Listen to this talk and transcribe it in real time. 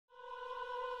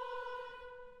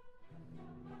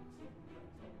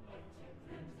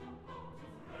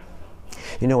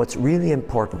You know, what's really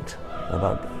important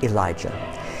about Elijah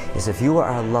is if you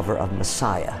are a lover of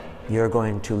Messiah, you're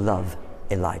going to love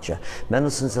Elijah.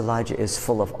 Mendelssohn's Elijah is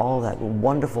full of all that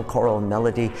wonderful choral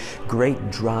melody,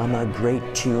 great drama,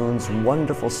 great tunes,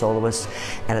 wonderful soloists,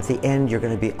 and at the end you're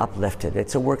going to be uplifted.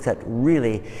 It's a work that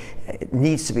really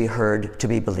needs to be heard to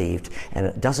be believed, and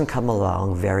it doesn't come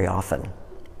along very often.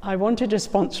 I wanted to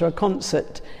sponsor a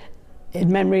concert in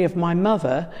memory of my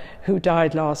mother, who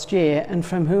died last year and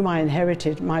from whom I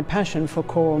inherited my passion for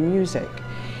choral music.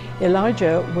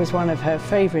 Elijah was one of her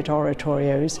favourite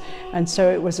oratorios, and so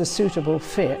it was a suitable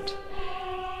fit.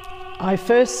 I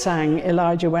first sang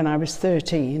Elijah when I was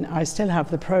 13. I still have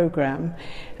the programme,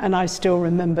 and I still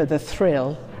remember the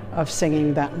thrill of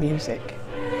singing that music.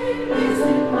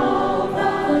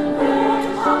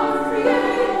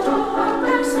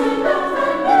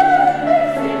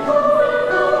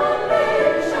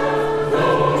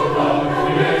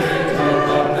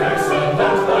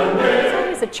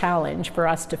 Challenge for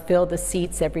us to fill the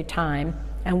seats every time,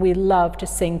 and we love to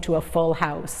sing to a full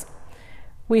house.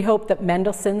 We hope that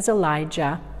Mendelssohn's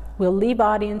Elijah will leave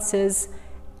audiences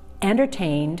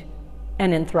entertained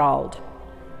and enthralled.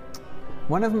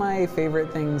 One of my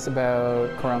favorite things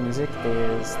about choral music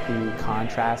is the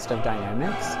contrast of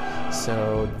dynamics.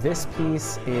 So this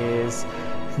piece is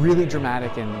really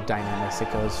dramatic in dynamics.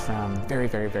 It goes from very,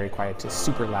 very, very quiet to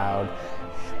super loud.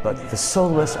 But the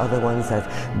soloists are the ones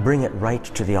that bring it right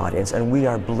to the audience, and we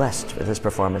are blessed with this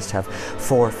performance to have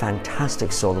 4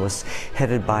 fantastic soloists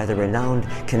headed by the renowned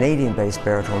Canadian-based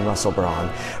baritone Russell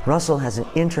Brauun. Russell has an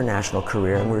international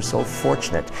career, and we're so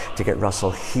fortunate to get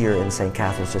Russell here in St.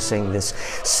 Catharines to sing this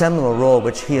seminal role,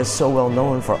 which he is so well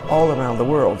known for all around the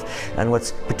world. And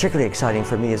what's particularly exciting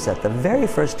for me is that the very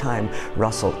first time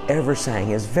Russell ever sang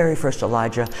his very first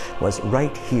Elijah was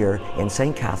right here in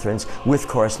St. Catharines with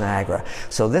Chorus Niagara.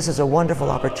 So this is a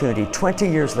wonderful opportunity 20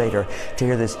 years later to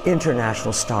hear this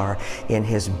international star in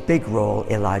his big role,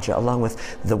 Elijah, along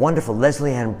with the wonderful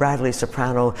Leslie Ann Bradley,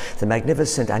 soprano, the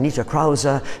magnificent Anita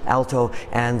Krause, alto,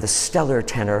 and the stellar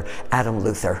tenor, Adam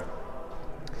Luther.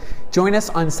 Join us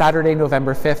on Saturday,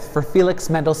 November 5th for Felix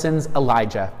Mendelssohn's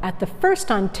Elijah at the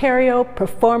FirstOntario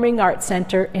Performing Arts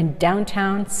Centre in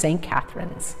downtown St.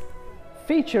 Catharines.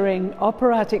 Featuring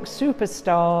operatic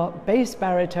superstar bass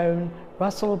baritone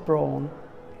Russell Brauun.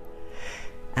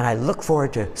 And I look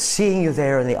forward to seeing you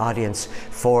there in the audience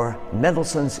for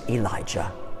Mendelssohn's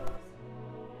Elijah.